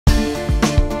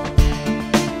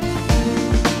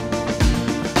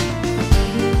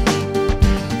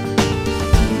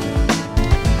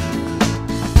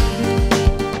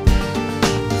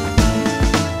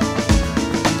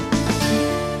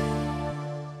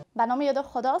به نام یاد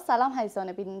خدا. سلام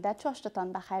عزیزان بیننده،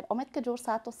 چاشتتان بخیر. امید که جور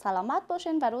صحت و سلامت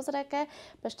باشین و روز را که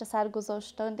پشت سر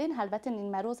گذاشتین، البته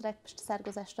این روز را که پشت سر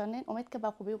گذاشتین امید که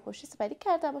با خوبی و خوشی سپری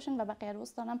کرده باشین و بقیه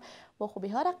روزتانم با خوبی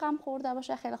ها رقم خورده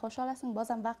باشه. خیلی خوشحال هستیم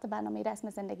بازم وقت برنامه رسم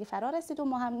زندگی فرا رسید و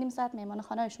ما هم نیم ساعت مهمان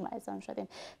خانه شما عزیزان شدیم.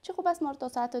 چه خوب است ما رو تا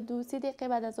ساعت 2:30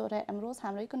 بعد از ظهر امروز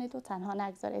همراهی کنید و تنها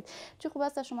نگذارید. چه خوب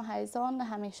است شما عزیزان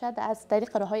همیشه از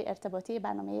طریق راههای ارتباطی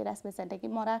برنامه رسم زندگی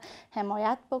ما را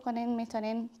حمایت بکنین.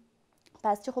 میتونین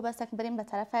پس چه خوب است که بریم به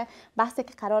طرف بحثی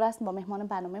که قرار است با مهمان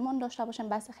برنامه‌مون داشته باشیم.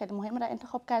 بحث خیلی مهم را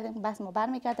انتخاب کردیم. بحث ما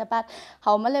برمیگرده بر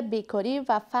عوامل بیکاری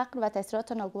و فقر و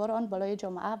تاثیرات ناگوار آن بالای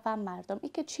جامعه و مردم.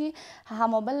 این که چی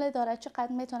عوامل داره،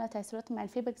 چقدر میتونه تاثیرات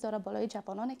منفی بگذاره بالای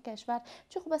جوانان کشور.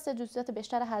 چه خوب است جزئیات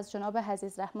بیشتر از جناب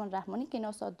عزیز رحمانی که اینا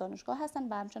استاد دانشگاه هستن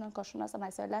و همچنین کارشناس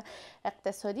مسائل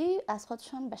اقتصادی از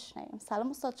خودشان بشنویم. سلام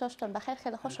استاد، چاشتون بخیر،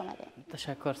 خیلی خوش اومدید.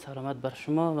 تشکر، سلامت بر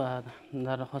شما و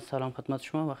در نخست سلام خدمت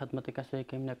شما و خدمت کسایی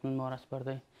که این اکنون ما را از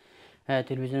پرده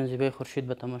تلویزیون زیبای خورشید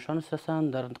به تماشا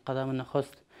رساندند. در قدم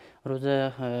نخست روز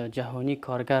جهانی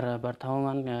کارگر بر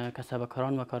تمام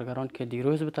کسبکاران و کارگران که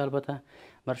دیروز بود البته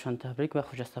برشان تبریک و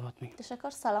خوش استفاده میگم. تشکر،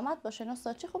 سلامت باشین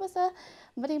استاد. چه خوب است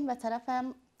بریم به طرف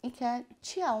اینکه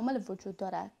چی عوامل وجود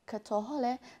داره که تا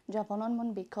حال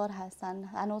جوانانمون بیکار هستن،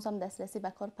 هنوزم دسترسی به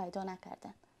کار پیدا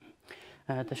نکردن.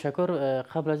 تشکر.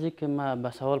 قبل از اینکه ما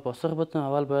به سوال پاسخ بدم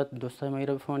اول باید دوستای ما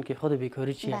را بفهمند که خود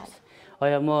بیکاری چی است.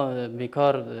 آیا ما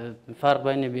بیکار، فرق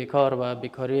بین بیکار و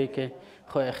بیکاری که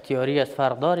اختیاری است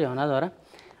فرق داره یا نداره؟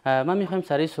 من میخوایم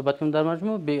سریع صحبت کنم در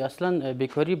مجموع. اصلا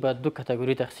بیکاری به دو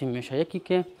کاتگوری تقسیم میشه. یکی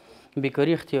که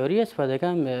بیکاری اختیاری است و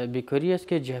دیگه بیکاری است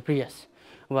که جبری است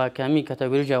و کمی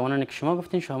کاتگوری جوانانی که شما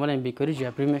گفتین شامل این بیکاری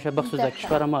جبری میشه بخصوص در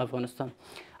کشور ما افغانستان.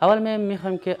 اول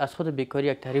میخوایم که از خود بیکاری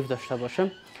یک تعریف داشته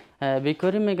باشم.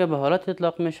 بیکاری میگه به حالت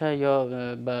اطلاق میشه یا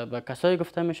به کسایی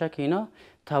گفته میشه که اینا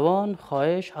توان،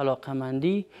 خواهش،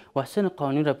 علاقمندی و سن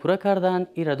قانونی را پوره کردن،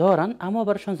 ایرا دارن اما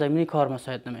برشان زمینه کار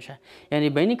مساعد نمیشه. یعنی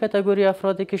بین کاتگوری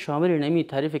افرادی که شامل نمی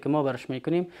تعریفی که ما برش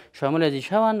میکنیم شامل ازی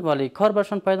شون ولی کار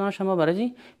برشان پیدا نشه ما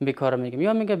برای بیکار میگیم.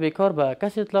 یا میگه بیکار به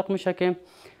کسی اطلاق میشه که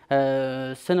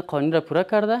سن قانونی را پوره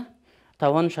کرده،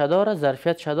 توانش داره،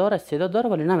 ظرفیت داره، استعداد داره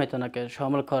ولی نمیتونه که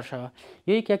شامل کار شوه.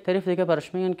 یا یک تعریف دیگه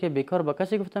برش میگن که بیکار با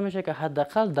کسی گفته میشه که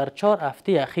حداقل در 4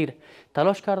 هفته اخیر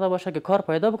تلاش کرده باشه که کار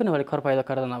پیدا بکنه ولی کار پیدا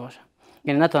کرده نباشه،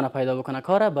 یعنی نتونه پیدا بکنه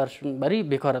کار برای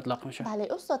بیکار اطلاق میشه. بله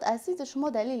استاد عزیز، شما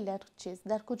دلیل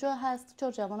در کجا هست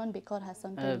چرا جوانان بیکار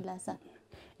هستن در این لحظه؟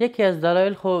 یکی از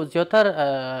دلایل خو زیاتر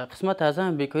قسمت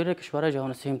اعظم بیکاری را کشورهای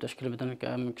جهان سوم تشکیل میدن.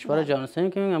 کشورهای جهان سوم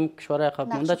که میگم کشورهای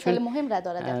عقب مونده خیلی مهم را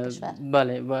داره در کشور.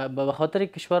 بله و به خاطر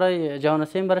کشورهای جهان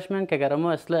سوم برش میگن که اگر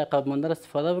ما اصلاح عقب مونده را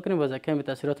استفاده بکنیم باز کمی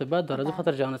تاثیرات بد داره. از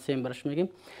خاطر جهان سوم برش میگیم.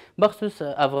 بخصوص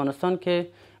افغانستان که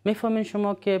میفهمین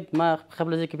شما که ما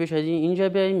قبل از اینکه پیش از اینجا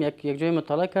بیایم یک جای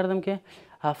مطالعه کردم که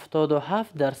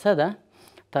 77%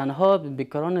 تنها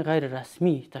بیکاران غیر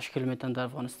رسمی تشکیل میدن در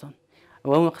افغانستان و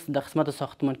اون در قسمت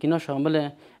ساختمان که اینا شامل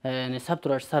ثبت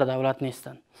و سر دولت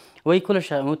نیستن و این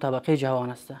کلش اون طبقه جوان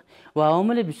است و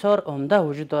عوامل بسیار عمده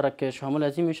وجود داره که شامل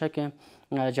از این میشه که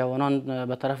جوانان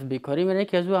به طرف بیکاری میرن.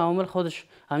 که از اون عوامل خودش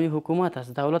همین حکومت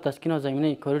است، دولت است که اینا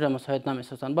زمینه کاری را مساعد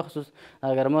نمیسازن. بخصوص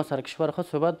اگر ما سر کشور خود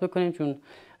صحبت بکنیم چون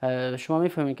شما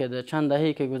میفهمید که چند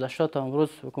دهه‌ای که گذشته تا امروز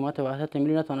حکومت وحدت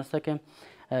ملی نتونسته که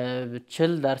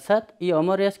 40% این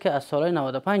آماری است که از سالهای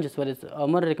 95 است ولی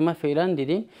آماری که ما فعلا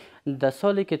دیدیم در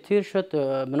سالی که تیر شد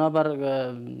بنابر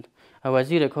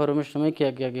وزیر کار و اجتماعی که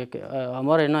یک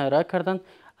آمار اینا ارائه کردن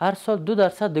هر سال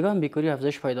 2% دیگه هم بیکاری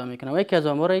افزایش پیدا میکنه. و یکی از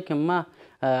آمارایی که ما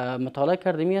مطالعه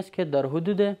کردیم است که در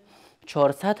حدود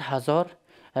 400,000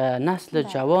 نسل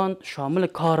جوان شامل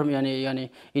کار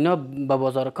یعنی اینا به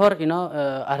بازار کار اینا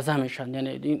عرضه میشن، یعنی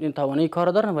این توانایی کار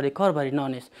دارن ولی کار بر اینا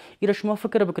نیست. اینا شما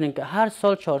فکر بکنین که هر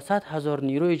سال 400,000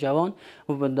 نیروی جوان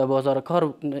در بازار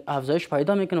کار افزایش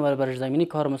پیدا میکنه ولی بر زمینی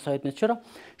کار مساعد نیست. چرا؟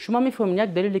 شما میفهمین یک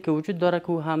دلیلی که وجود داره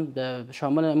که هم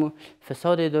شامل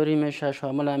فساد اداری میشه،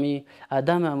 شامل هم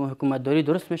عدم حکومت داری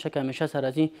درست میشه که همیشه سر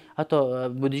از این حتی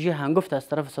بودجه هنگفت از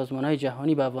طرف سازمان‌های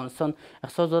جهانی به افغانستان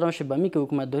اختصاص داده میشه به که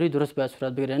حکومت داری درست به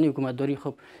صورت یعنی حکومت داری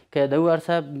خب که در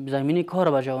عرصه زمینی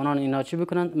کار به جوانان اینا چی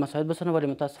بکنن مساعد بسازن ولی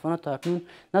متاسفانه تا اکنون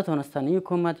نتونستن این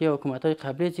حکومت یا حکومت‌های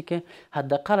قبلی که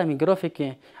حداقل این گرافیک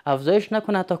که افزایش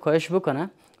نکنه حتی کاهش بکنه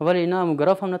ولی اینا هم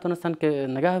گراف هم نتونستن که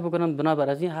نگاه بکنن بنابر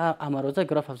از این همه روزه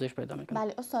گراف افزایش پیدا میکنه.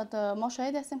 بله استاد، ما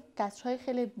شاهد هستیم کسرهای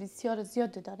خیلی بسیار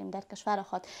زیاد داریم در کشور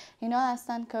خود. اینا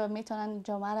هستن که میتونن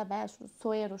جامعه را به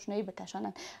سوی روشنایی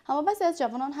بکشانن. اما بعضی از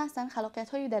جوانان هستن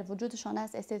خلاقیت‌هایی در وجودشان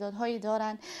است، استعدادهایی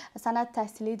دارن، سند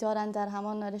تحصیلی دارن، در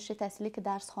همان رشته تحصیلی که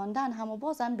درس خواندن، هم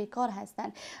بازم بیکار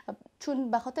هستن،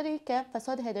 چون به خاطر که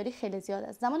فساد اداری خیلی زیاد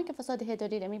است. زمانی که فساد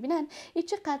اداری رو میبینن، این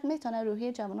چقدر میتونه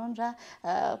روحیه جوانان را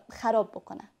خراب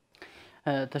بکنه.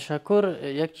 تشکر.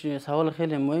 یک سوال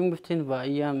خیلی مهم گفتین و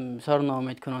این هم بسیار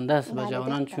ناامید کننده است به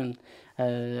جوانان، چون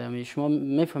شما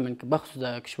میفهمین که بخصوص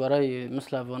در کشورهای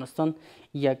مثل افغانستان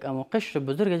یک قشر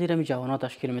بزرگ از این جوانان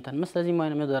تشکیل میتن. مثل از این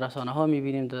ما در رسانه ها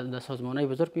میبینیم، در سازمان های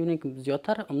بزرگ میبینیم که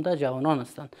زیادتر عمده جوانان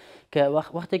هستند که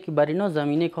وقتی که بر اینا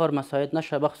زمینه کار مساعد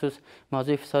نشه، بخصوص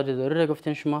موضوع فساد اداری را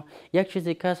گفتین شما، یک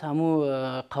چیزی که از همو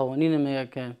قوانین میگه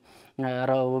که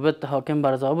روابط حاکم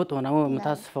بر ضابط و نمو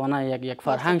متاسفانه یک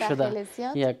فرهنگ شده،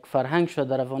 یک فرهنگ شده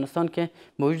در افغانستان که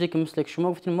با وجودی که مثل که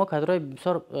شما گفتین ما کادرای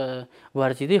بسیار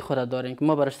ورزیده خود داریم که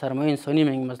ما برای سرمایه انسانی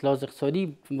میگیم، از لحاظ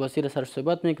اقتصادی واسیر سر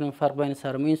صحبت میکنیم، فرق بین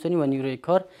سرمایه انسانی و نیروی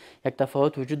کار یک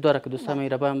تفاوت وجود داره که دوستان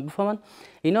میره بفهمن.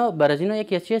 اینا بر از اینا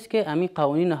یکی از چیزی که همین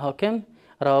قوانین حاکم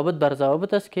روابط بر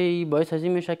ضوابط است که باعث از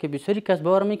این میشه که بسیاری کس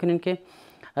باور میکنین که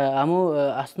امو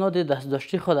اسناد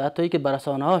دستداشتی خود حتی که بر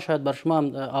رسانه ها شاید بر شما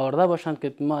هم آورده باشند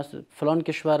که ما از فلان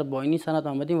کشور با اینی سند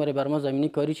آمدیم ولی بر ما زمینی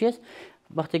کاری چیست،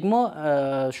 وقتی که ما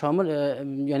شامل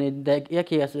یعنی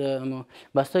یکی از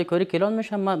بستای کاری که اعلان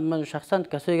میشم، من شخصا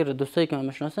کسایی که دوستایی که من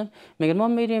میشناسم میگن ما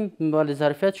میریم ولی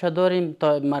ظرفیتش داریم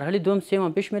تا مرحله دوم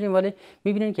سوم پیش میریم، ولی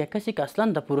میبینیم که یک کسی که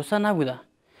اصلا در پروسه نبوده،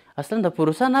 اصلا در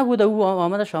پروسه نبوده او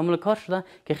آمده شامل کار شده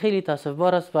که خیلی تاسف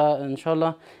بار است و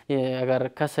انشالله اگر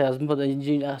کسی از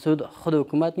خود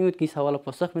حکومت میود که این سوال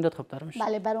پاسخ میداد خب تر میشه.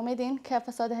 بله، بر امید این که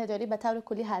فساد اداری به طور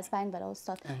کلی حذف این برای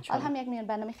استاد. حالا هم یک میان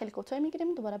برنامه خیلی کوتاه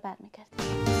میگیریم، دوباره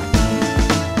برمیگردیم.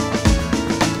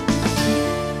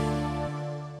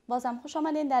 بازم خوش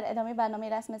آمدین. در ادامه برنامه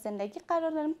رسم زندگی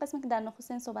قرار داریم، قسمی که در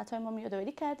نخستین صحبت‌های ما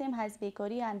یادآوری کردیم از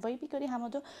بیکاری، انواع بیکاری. هم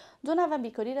دو نوع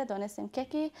بیکاری را دانستیم که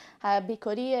یکی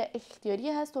بیکاری اختیاری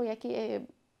هست و یکی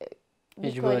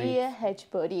بیکاری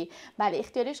اجباری. بله،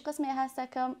 اختیاریش قسمی هست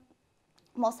که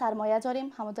ما سرمایه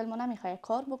داریم، هم دل ما نمیخواد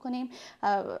کار بکنیم،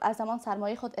 از زمان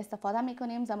سرمایه خود استفاده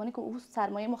میکنیم، زمانی که او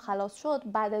سرمایه ما خلاص شد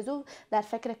بعد از او در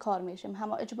فکر کار میشیم.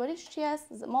 هم اجباریش چی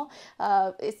است؟ ما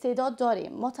استعداد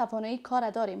داریم، ما توانایی کار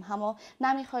داریم، هم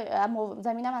نمیخواد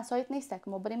زمینه مساعد نیست که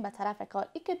ما بریم به طرف کار.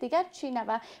 این که دیگر چی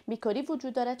و بیکاری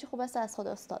وجود داره، چی خوب است از خود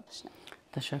استاد بشنویم.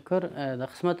 تشکر. در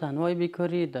قسمت انواع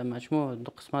بیکاری در مجموع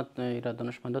دو قسمت را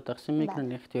دانشمندا تقسیم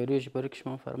میکنن، اختیاری و اجباری که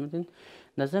شما فرمودین.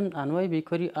 در ضمن انواع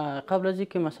بیکاری قبل از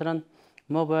اینکه مثلا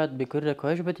ما باید بیکاری را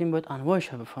کاهش بدیم باید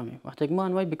انواعش را بفهمیم. وقتی که ما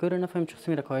انواع بیکاری را نفهمیم چه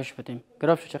قسمی را کاهش بدیم،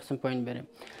 گرافش چه قسم پایین بریم.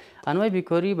 انواع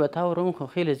بیکاری به طور عموم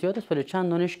خیلی زیاد است ولی چند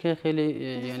دانش که خیلی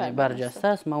یعنی برجسته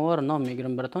است ما رو نام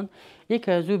میگیرم براتون.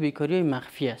 یکی از او بیکاری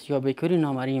مخفی است یا بیکاری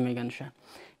نامرئی میگنشه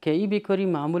که این بیکاری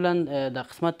معمولا در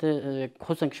قسمت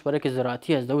خصوصا کشورهایی که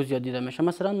زراعتی است دو زیاد دیده میشه.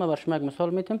 مثلا ما بر شما یک مثال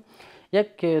میتم،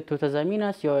 یک توت زمین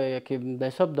است یا یک در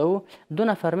حساب دو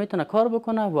نفر میتونه کار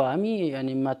بکنه و همین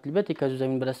یعنی مطلوباتی که از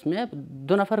زمین به دست میاد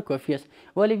 2 نفر کافی است،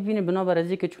 ولی ببینید بنابر از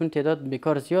اینکه چون تعداد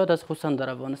بیکار زیاد است خصوصا در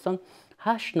افغانستان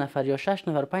 8 نفر یا 6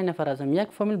 نفر 5 نفر از هم یک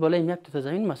فامیل بالای یک توت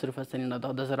زمین مصروف هستن این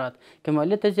در زراعت که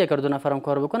مالیات از اگر 2 نفر هم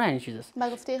کار بکنه این چیز است. با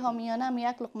گفته حامیانه هم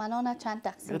یک لقمه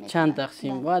چند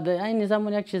تقسیم و در این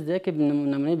نظام یک چیز دیگه که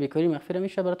نمونه بیکاری مخفی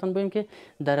میشه براتون بگیم که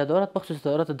در ادارات بخصوص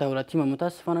ادارات دولتی ما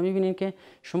متاسفانه میبینیم که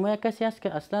شما یک کسی هست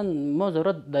که اصلا ما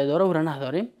ضرورت در اداره او را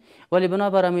نداریم ولی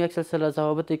بنابر هم یک سلسله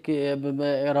ضوابطی که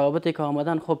روابطی که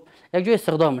آمدن خب یک جای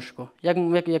استخدامش کو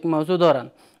یک موضوع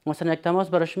دارن، مثلا یک تماس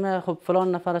برای شما خب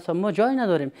فلان نفر است ما جای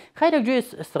نداریم، خیر یک جای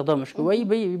استخدامش کو و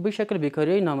این به شکل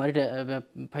بیکاری نامرئی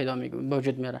پیدا به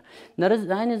وجود میاره. در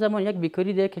این زمان یک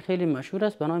بیکاری دیگه که خیلی مشهور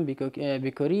است به نام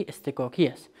بیکاری استکاکی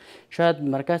است. شاید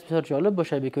مرکز بسیار جالب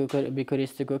باشه بیکاری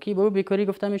استکاکی. به بیکاری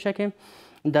گفته میشه که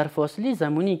در فاصله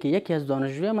زمانی که یکی از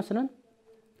دانشجویان مثلا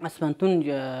از فنتون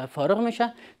فارغ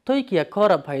میشه تا اینکه یک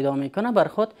کار پیدا میکنه بر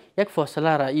خود یک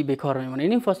فاصله را ای بیکار میمونه،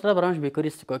 این فاصله برامش بیکاری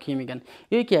استکاکی میگن.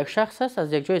 یا اینکه یک شخص است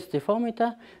از یک جای استعفا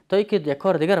میده تا اینکه یک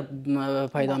کار دیگر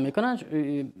پیدا میکنه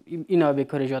اینا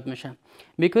بیکاری ایجاد میشه.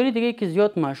 بیکاری دیگه که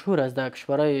زیاد مشهور است در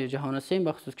کشورهای جهان سیم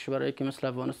بخصوص کشورهایی که مثل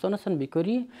افغانستان هستن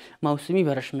بیکاری موسمی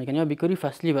برش میگن یا بیکاری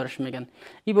فصلی برش میگن.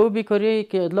 این به بیکاری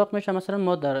که اطلاق میشه مثلا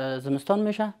ما در زمستان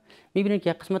میشه میبینید که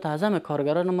یک قسمت اعظم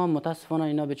کارگران ما متاسفانه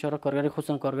اینا بیچاره کارگری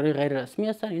خصوصا کارگری غیر رسمی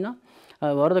هستن، اینا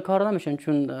وارد کار نمیشن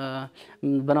چون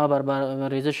بنابر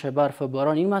ریزش برف و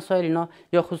باران این مسائل اینا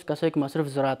یا خصوص کسایی که مصرف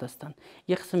زراعت هستن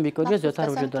یک قسم بیکاری زیادتر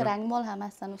وجود داره. رنگمال هم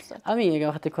هستن استاد. همین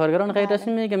وقتی کارگران غیر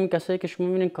رسمی میگم این کسایی که شما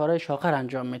میبینید کارهای شاغر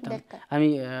انجام میدن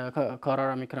همین کارا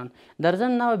را میکنن. در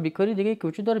ضمن نوع بیکاری دیگه که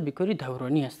وجود داره بیکاری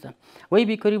دورانی هست و این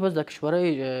بیکاری باز در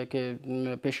کشورهای که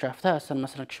پیشرفته هستن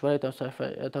مثلا کشورهای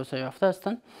توسعه یافته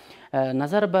هستن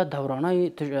نظر به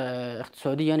دورانهای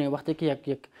اقتصادی، یعنی وقتی که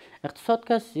یک اقتصاد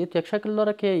کس یک شکل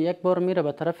داره که یک بار میره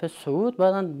به طرف صعود،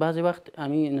 بعدا بعضی وقت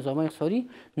همین نظام اقتصادی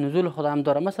نزول خود هم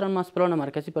داره. مثلا ما از پلان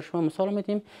مرکزی پر شما مثال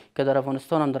میتیم که در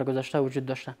افغانستان هم در گذشته وجود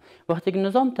داشته. وقتی که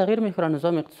نظام تغییر میخوره،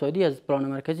 نظام اقتصادی از پلان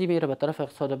مرکزی میره به طرف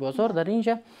اقتصاد بازار، در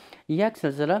اینجا یک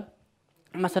سلسله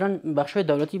مثلا بخش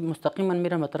دولتی مستقیما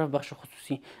میرن به طرف بخش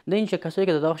خصوصی. در اینجا کسایی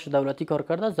که در بخش دولتی کار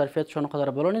کرده ظرفیتشان قدر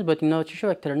بالا نیست، باید اینا چی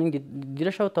شود ترنینگ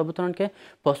دیده شود تا بتونن که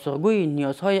پاسخگوی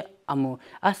نیازهای اما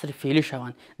عصر فعلی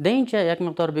شوند. در اینجا یک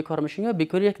مقدار بیکار میشن یا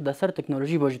بیکاری یک دستر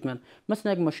تکنولوژی وجود میاد.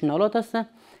 مثلا یک ماشین آلات هست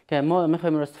که ما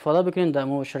میخوایم استفاده بکنیم در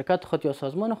مو شرکت خود یا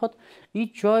سازمان خود، این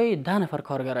جای 10 نفر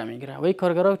کارگر میگیره و این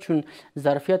کارگرها چون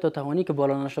ظرفیت و توانی که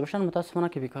بالا نداشته باشن متاسفانه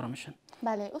که بیکار میشن.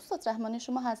 بله استاد رحمانی،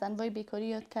 شما از انواع بیکاری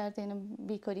یاد کردین،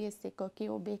 بیکاری استحقاقی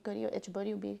و بیکاری و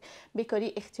اجباری و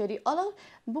بیکاری اختیاری. حالا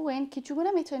بگوین که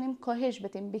چگونه میتونیم کاهش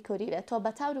بدیم بیکاری را تا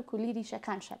به طور کلی ریشه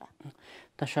کن شود؟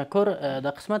 تشکر.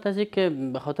 در قسمت از که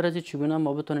به خاطر از چگونه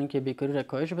ما بتونیم که بیکاری را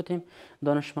کاهش بدیم،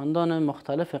 دانشمندان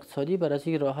مختلف اقتصادی بر از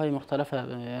راههای مختلف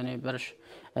یعنی برش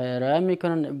راه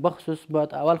میکنن. بخصوص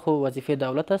باید اول خو وظیفه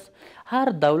دولت است. هر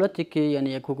دولتی که یعنی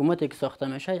یک حکومتی که ساخته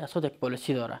میشه اساس یک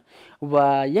پالیسی داره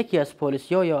و یکی از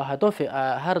پالیسی ها یا اهداف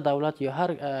هر دولت یا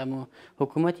هر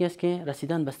حکومتی است که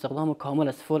رسیدن به استخدام کامل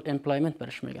است، فول امپلایمنت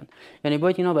برش میگن. یعنی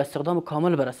باید اینا به استخدام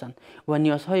کامل برسن و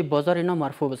نیازهای بازار اینا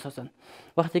مرفوع بسازن.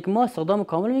 وقتی که ما استخدام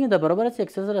کامل میگیم در برابر از یک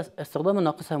سلسله استخدام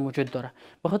ناقص هم وجود داره.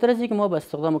 به خاطر از اینکه ما به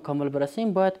استخدام کامل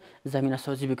برسیم باید زمینه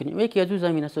سازی بکنیم. یکی از اون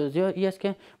زمینه سازی ها است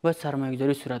که باید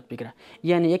سرمایه‌گذاری صورت بگیره.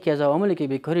 یعنی یکی از عواملی که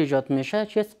بیکاری ایجاد میشه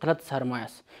چیست؟ قلت سرمایه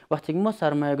است. وقتی که ما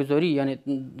سرمایه‌گذاری یعنی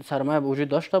سرمایه وجود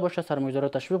داشته باشه، سرمایه‌گذار رو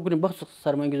تشویق کنیم، بخصوص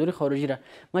سرمایه‌گذاری خارجی را.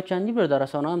 ما چندی بار در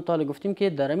رسانه هم طالع گفتیم که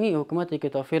در می حکومتی که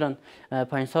تا فعلا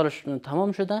 5 سالش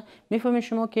تمام شده، میفهمید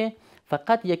شما که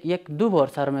فقط یک دو بار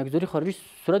سرمایه‌گذاری خارجی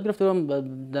صورت گرفته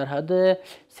در حد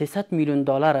 300 میلیون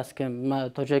دلار است که ما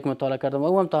تا جایی که مطالعه کردم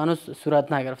و هم تا هنوز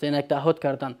صورت نگرفته، این یک تعهد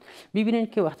کردن.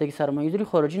 ببینید که وقتی که سرمایه‌گذاری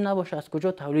خارجی نباشه از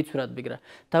کجا تولید صورت بگیره؟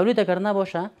 تولید اگر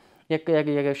نباشه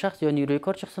یک شخص یا نیروی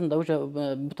کار شخص هم دوجه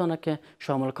بتونه که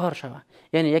شامل کار شود.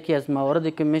 یعنی یکی از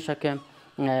مواردی که میشه که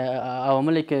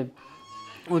عواملی که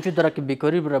وجود داره که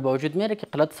بیکاری را به وجود میاره که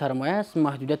قلت سرمایه است،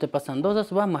 محدودیت پسنداز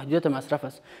است و محدودیت مصرف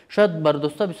است. شاید بر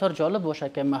دوستا بسیار جالب باشه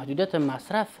که محدودیت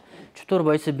مصرف چطور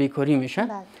باعث بیکاری میشه.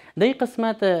 در این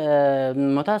قسمت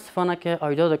متاسفانه که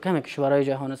عایدات کم کشورهای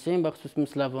جهان هستیم بخصوص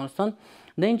مثل افغانستان،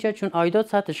 در اینجا چون عایدات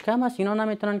سطحش کم است اینا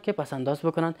نمیتونن که پسنداز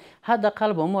بکنن.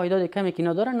 حداقل با ما عایدات کمی که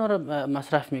اینا دارن اونا رو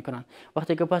مصرف میکنن.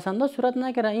 وقتی که پسنداز صورت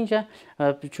نگیره اینجا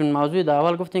چون موضوع در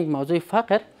اول گفتیم که موضوع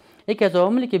فقر یکی از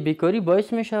عواملی که بیکاری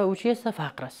باعث میشه او چیست؟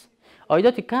 فقر است.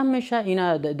 عایدات کم میشه،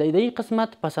 اینا در این قسمت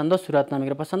پسنداز صورت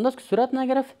نمیگیره. پسنداز که صورت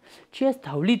نگرفت چیست؟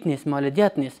 تولید نیست،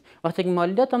 مالیات نیست. وقتی که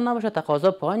مالیات هم نباشه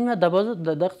تقاضا پایین میاد.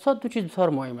 در اقتصاد دو چیز بسیار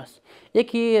مهم است،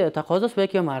 یکی تقاضا است و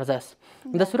یکی عرضه است.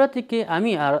 در صورتی که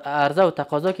امی عرضه و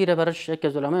تقاضا که برش یک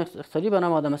از علمای اقتصادی به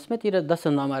نام آدم اسمیت دست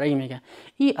نامرئی میگه،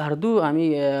 این اردو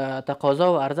امی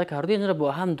تقاضا و عرضه که هر دو اینا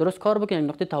با هم درست کار بکنن،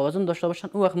 نقطه توازن داشته باشن،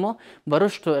 اون وقت ما به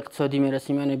رشد اقتصادی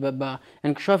میرسیم، یعنی به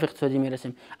انکشاف اقتصادی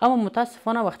میرسیم. اما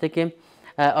متاسفانه وقتی که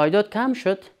عایدات کم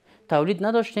شد، تولید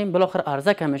نداشتیم، بالاخره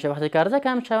عرضه کم میشه. وقتی که عرضه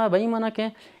کم شود به این معنی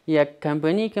که یک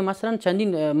کمپانی که مثلا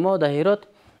چندین ما در هرات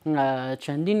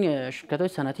چندین شرکت‌های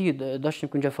صنعتی داشتیم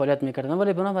که اونجا فعالیت می‌کردن،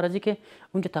 ولی بنابر که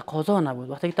اونجا تقاضا نبود.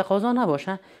 وقتی که تقاضا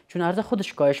نباشه چون عرضه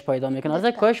خودش کاهش پیدا میکنه،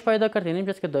 عرضه کاهش پیدا کرد یعنی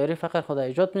اینجاست که دایره فقر خود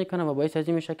ایجاد میکنه و باعث از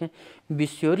این میشه که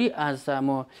بسیاری از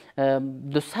ما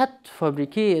 200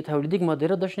 فابریکه تولیدی که ما در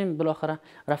داشتیم بالاخره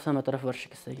رفتن به طرف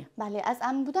ورشکستگی. بله، از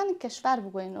امن بودن کشور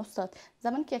بگوین استاد.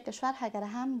 زمانی که کشور اگر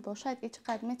هم باشد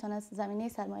چقدر میتونه زمینه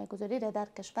سرمایه گذاری را در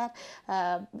کشور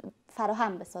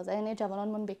فراهم بسازه، یعنی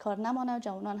جوانانمون بیکار نمانه،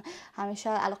 جوانان همیشه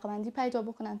علاقمندی پیدا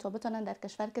بکنن تا بتونن در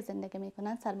کشور که زندگی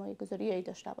میکنن سرمایه گذاری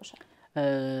داشته باشن.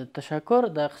 تشکر.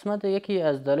 در قسمت یکی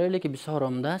از دلایلی که بسیار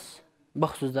عمده است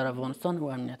بخصوص در افغانستان و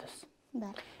امنیت است. بله.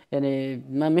 یعنی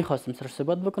من میخواستم سر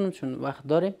صحبت بکنم چون وقت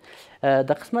داریم. در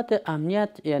قسمت امنیت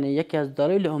یعنی یکی از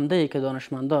دلایل عمده ای که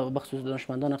دانشمندان بخصوص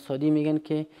دانشمندان اقتصادی میگن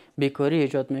که بیکاری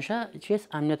ایجاد میشه چیست؟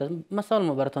 امنیت است. مثال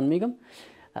ما براتون میگم،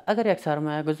 اگر یک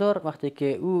سرمایه گذار وقتی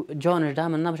که او جانش در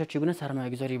امن نباشه چگونه سرمایه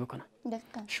گذاری بکنه؟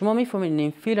 شما میفهمید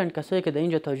این فعلا کسایی که در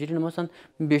اینجا تاجرین ما هستن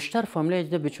بیشتر فامیل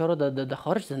اجده بیچاره در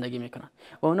خارج زندگی میکنن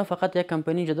و اونا فقط یک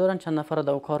کمپانی اینجا دارن، چند نفر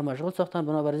در کار مشغول ساختن.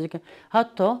 بنابراین که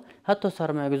حتی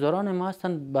سرمایه گذاران ما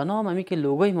هستن به نام همی که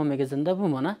لوگوی ما میگه زنده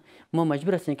بمانه، ما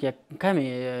مجبور هستیم که یک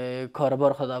کمی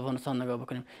کاربار خود افغانستان نگاه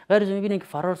بکنیم. غیر از میبینیم که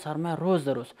فرار سرمایه روز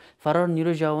در روز، فرار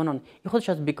نیروی جوانان، این خودش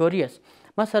از بیکاری است.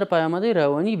 من سر پیامد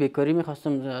روانی بیکاری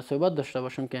میخواستم صحبت داشته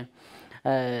باشم که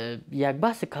یک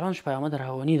بحث کلانش پیامد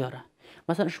روانی داره.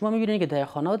 مثلا شما میبینید که در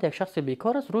خانواده یک شخص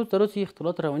بیکار است، روز در روز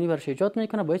اختلالات روانی برش ایجاد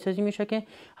میکنه، باعث از این میشه که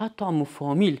حتی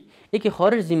فامیل یکی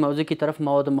خارج از این موضوع که طرف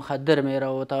مواد مخدر میره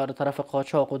و طرف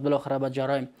قاچاق و بالاخره به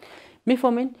جرایم.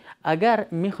 میفهمین؟ اگر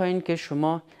میخواین که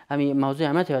شما همین موضوع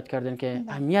اهمیت یاد کردین که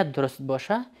اهمیت درست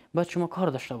باشه، باید شما کار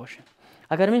داشته باشین.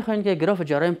 اگر میخواین که گراف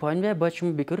جرایم پایین بیاد، باید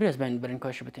شما بیکاری از بین برین،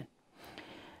 کاش بتین.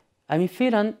 همین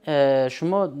فعلا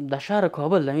شما در شهر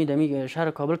کابل، در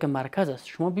شهر کابل که مرکز است،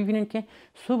 شما ببینید که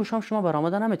صبح شام شما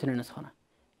برآمده نمیتونین از خانه.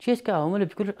 چیزی که عوامل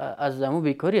از همون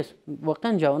بیکاری است.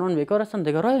 واقعا جوانان بیکار هستن،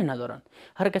 دیگه راهی ندارن.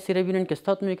 هر کسی رو ببینین که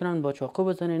استاد میکنن، با چاقو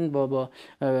بزنین، با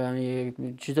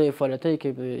چیزای فعالیتایی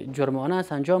که جرمانه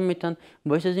است انجام میتن،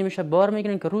 باعث از این میشه بار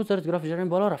میگیرن که روز روز گراف جرایم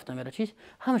بالا رفته میره. چیز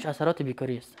همش اثرات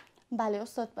بیکاری است. بله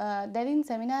استاد، در این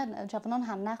زمینه جوانان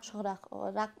هم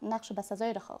نقش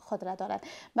بسزای خود را دارد.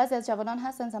 بعضی از جوانان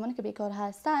هستن زمانی که بیکار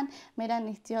هستن میرن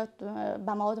احتیاط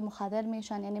به مواد مخدر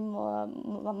میشن، یعنی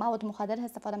مواد مخدر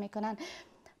استفاده میکنن.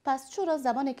 پس چرا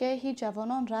زمانی که هیچ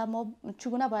جوانان را ما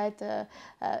چگونه باید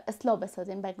اصلاح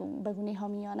بسازیم به گونه ها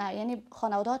میانه؟ یعنی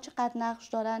خانواده ها چقدر نقش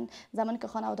دارن؟ زمانی که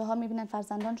خانواده ها میبینن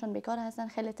فرزندانشون بیکار هستن،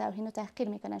 خیلی توهین و تحقیر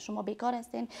میکنن. شما بیکار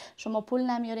هستین، شما پول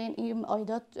نمیارین، این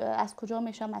عایدات از کجا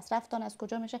میشه، مصرفتان از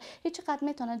کجا میشه؟ هیچ چقدر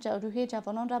میتونه روحیه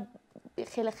جوانان را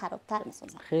خیلی خرابتر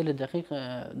میسازن. خیلی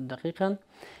دقیقاً.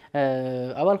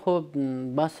 اول خب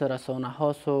بحث رسانه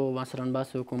هاست و مثلا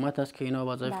بحث حکومت است که اینا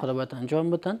وظایف خود باید انجام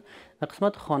بدن. در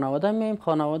قسمت خانواده میم،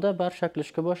 خانواده بر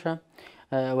شکلش که باشه،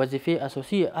 وظیفه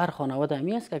اساسی هر خانواده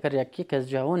همی است که اگر یک از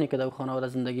جوانی که در خانواده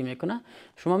زندگی میکنه،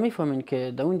 شما میفهمین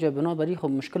که در اونجا بنابراین خب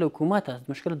مشکل حکومت است،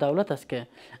 مشکل دولت است که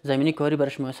زمینی کاری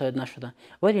برش مساعد نشده.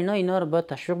 ولی اینا رو باید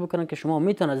تشویق بکنن که شما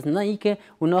میتونید، نه ای که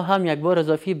اونا هم یک بار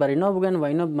اضافی بر اینا بگن و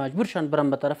اینا مجبور شن برن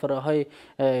به طرف راههای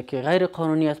که غیر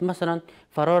قانونی است. مثلا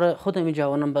فرار خود این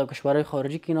جوانان به کشورهای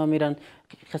خارجی که اینا میرن،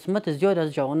 قسمت زیاد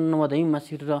از جوانان ما در این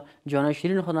مسیر را جان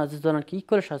شیرین خود عزیز دارن که این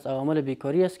کلش از عوامل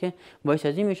بیکاری است که باعث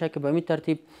از این میشه که به این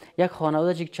ترتیب یک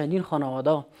خانواده چندین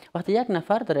خانواده، وقتی یک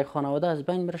نفر در یک خانواده از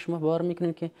بین بره، شما باور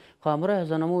میکنین که خامره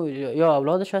از آنمو یا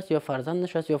اولادش است یا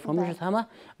فرزندش است یا فامیلش است، همه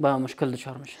با مشکل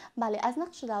دچار میشه. بله، از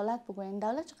نقش دولت بگوین.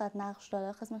 دولت چقدر نقش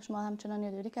داره؟ قسم شما همچنان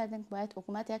یادآوری کردین که باید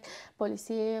حکومت یک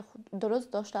پلیسی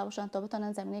درست داشته باشن تا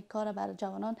بتونن زمینه کار برای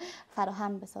جوانان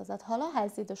فراهم بسازد. حالا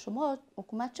از دید شما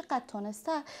حکومت چقدر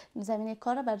تونسته زمینه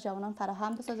کار برای جوانان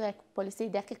فراهم بسازه، یک پلیسی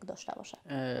دقیق داشته باشه؟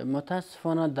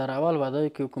 متاسفانه در اول وعده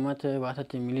که حکومت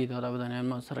وحدت ملی داده بودن، یعنی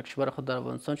ما سر کشور خود در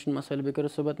افغانستان چین مسائل بیکاری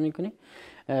صحبت میکنیم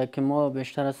که ما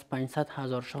بیشتر از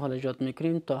 500,000 شغل ایجاد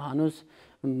میکنیم، تا هنوز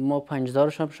ما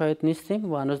 50,000 هم شاید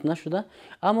نیستیم و هنوز نشده.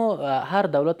 اما هر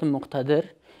دولت مقتدر،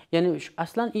 یعنی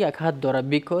اصلا یک حد داره.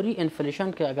 بیکاری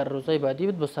انفلیشن که اگر روزای بعدی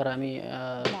بود با سرامی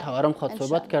تورم خود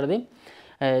صحبت کردیم،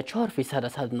 4%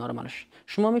 از حد نرمالش.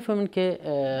 شما میفهمین که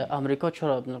آمریکا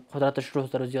چرا قدرتش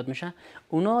روز در روز زیاد میشه؟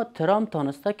 اونا ترامپ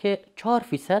تانسته که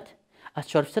 4% از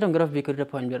 4% هم گراف بیکاری را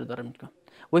پایین بیاره داره میکنه.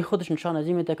 وی خودش نشان از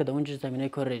این میده که در اونجا زمینه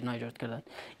کار اینا ایجاد کردن.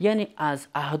 یعنی از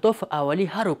اهداف اولی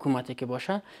هر حکومتی که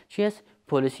باشه چی است؟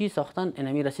 پالیسی ساختن،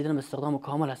 انمی رسیدن به استخدام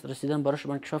کامل است، رسیدن براش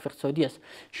به انکشاف اقتصادی است.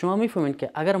 شما میفهمین که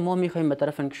اگر ما میخوایم به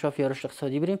طرف انکشاف یا رشد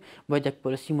اقتصادی بریم، باید یک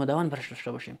پالیسی مدون براش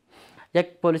داشته باشیم. یک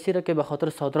پالیسی را که به خاطر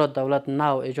صادرات دولت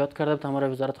نو ایجاد کرده بود، همراه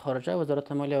وزارت خارجه،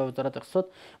 وزارت مالیه و وزارت اقتصاد،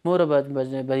 ما رو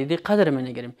به دیدی قدر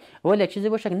نگیریم. ولی یک چیزی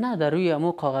باشه که نه در روی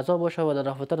امو کاغذا باشه و در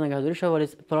دفتر نگهداری شه، ولی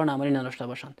پلان عملی نداشته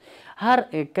باشند. هر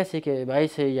کسی که به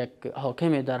حیث یک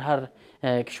حاکم در هر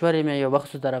کشوری یا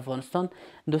بخصوص در افغانستان،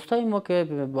 دوستای ما که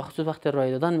بخصوص وقت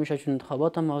رای دادن میشه، چون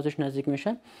انتخابات هم موضوعش نزدیک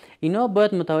میشه، اینا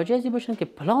باید متوجه از این باشن که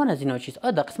پلان از اینا چیست.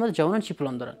 در قسمت جوانان چی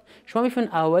پلان دارن؟ شما میفهمین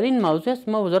اولین موضوع است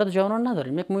ما وزارت جوانان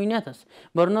نداریم، یک معینیت است.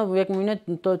 برنا یک معینیت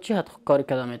تا چی حد کاری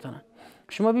کردن میتونه.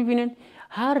 شما ببینین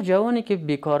هر جوانی که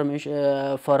بیکار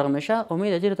میشه، فارغ میشه،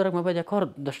 امید از این داره که ما باید یک کار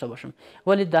داشته باشیم،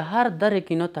 ولی در هر دری که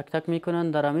اینا تک تک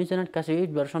میکنن در میزنن، کسی هیچ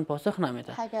برشان پاسخ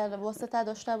نمیده. اگر واسطه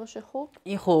داشته باشه خوب.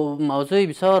 این خب موضوع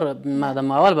بسیار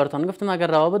مادام اول براتون گفتم، اگر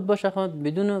روابط باشه خب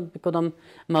بدون کدام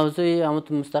موضوعی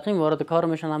مستقیم وارد کار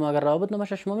میشن، اما اگر روابط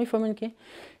نباشه شما میفهمین که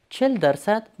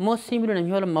 40% ما 30 میلیون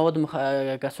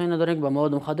امیال کسایی نداریم که با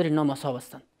مواد مخدر اینا مصاب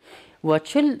هستند و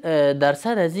 40%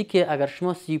 از این که اگر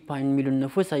شما 35 میلیون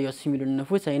نفوس یا 30 میلیون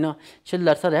نفوس اینا 40%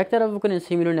 یک طرف بکنین،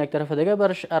 30 میلیون یک طرف دیگه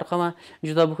برش ارقام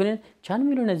جدا بکنین، چند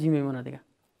میلیون از این میمونه دیگه؟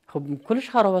 خب کلش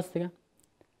خراب است دیگه.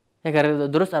 اگر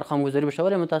درست ارقام گذاری بشه،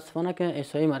 ولی متاسفانه که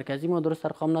احصایی مرکزی ما درست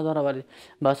ارقام نداره، ولی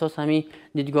به اساس همین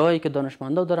دیدگاهایی که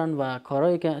دانشمندا دارن و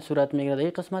کارهایی که صورت میگیره در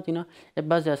این قسمت، اینا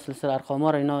بعضی از سلسله ارقام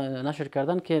ها را اینا نشر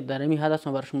کردن که در این حد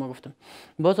ما بر شما گفتم.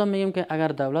 بازم میگم که اگر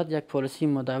دولت یک پالیسی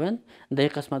مدون در این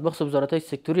قسمت، بخصوص وزارت‌های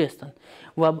سکتوری هستند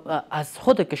و از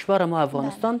خود کشور ما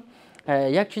افغانستان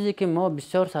یک چیزی که ما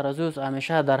بسیار سر از روز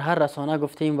همیشه در هر رسانه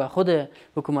گفتیم و خود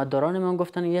حکومتداران ما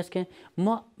گفتن این است که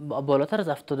ما بالاتر از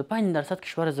 75%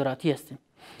 کشور زراعتی هستیم.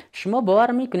 شما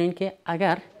باور میکنین که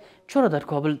اگر چرا در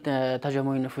کابل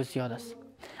تجمع نفوس زیاد است؟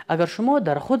 اگر شما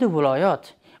در خود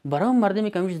ولایات برای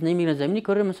مردمی که همیشه نمیرن زمینی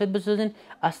کاری مساعد بسازین،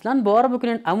 اصلا باور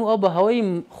بکنین امو آب و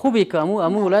هوای خوبی که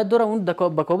امو ولایت داره اون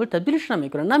به کابل تبدیلش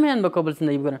نمیکنن، نمیان به کابل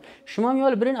زندگی بکنن. شما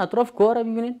میال برین اطراف کار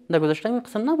ببینین، در گذشته این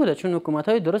قسم نبوده، چون حکومت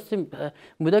های درست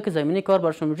بوده که زمینی کار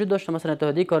برشون وجود داشته. مثلا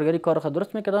اتحادیه کارگری کار خود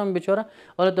درست میکردن بیچاره،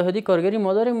 حالا اتحادیه کارگری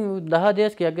ما داریم دهاتی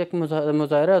است که یک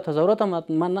مظاهره و تظاهرات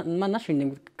من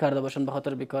نشینیم کرده باشن به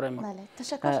خاطر بیکاری ما. بله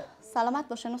تشکر. سلامت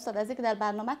باشین استاد از اینکه در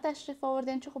برنامه تشریف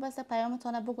آوردین. چه خوب است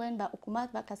پیامتون بگوین به حکومت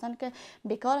و کسانی که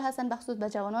بیکار هستن، بخصوص به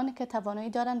جوانانی که توانایی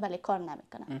دارن ولی کار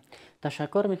نمیکنن.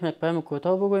 تشکر. میتونیم پیام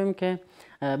کوتاه بگوییم که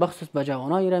بخصوص به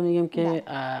جوانایی را میگیم که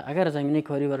اگر زمینه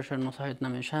کاری براشون مساعد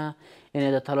نمیشه،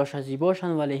 یعنی در تلاش ازی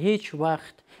باشن ولی هیچ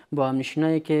وقت با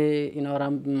همنشینایی که اینا را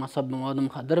مصاب به مواد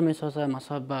مخدر میسازه،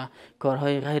 مصاب به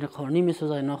کارهای غیر قانونی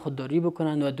میسازه، اینا خودداری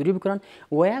بکنن و دوری بکنن.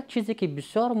 و یک چیزی که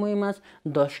بسیار مهم است،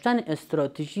 داشتن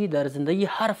استراتژی در زندگی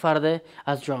هر فرد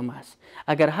از جامعه است.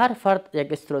 اگر هر فرد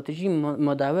یک استراتژی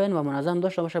مدون و منظم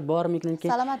داشته باشه، باور میکنیم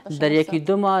که در یکی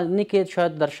دو ماه نه که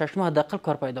شاید در 6 ماه حداقل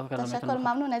کار پیدا کنه. تشکر.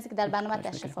 ممنون از اینکه در برنامه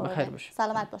تشریف آوردین.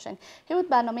 سلامت باشین. این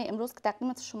برنامه امروز که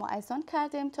تقدیم شما ایسان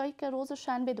کردیم تا اینکه روز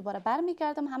شنبه دوباره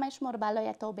برمیگردم. همه شما رو بالای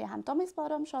یک تا به همتا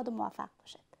میسپارم. شاد و موفق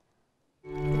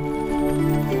باشید.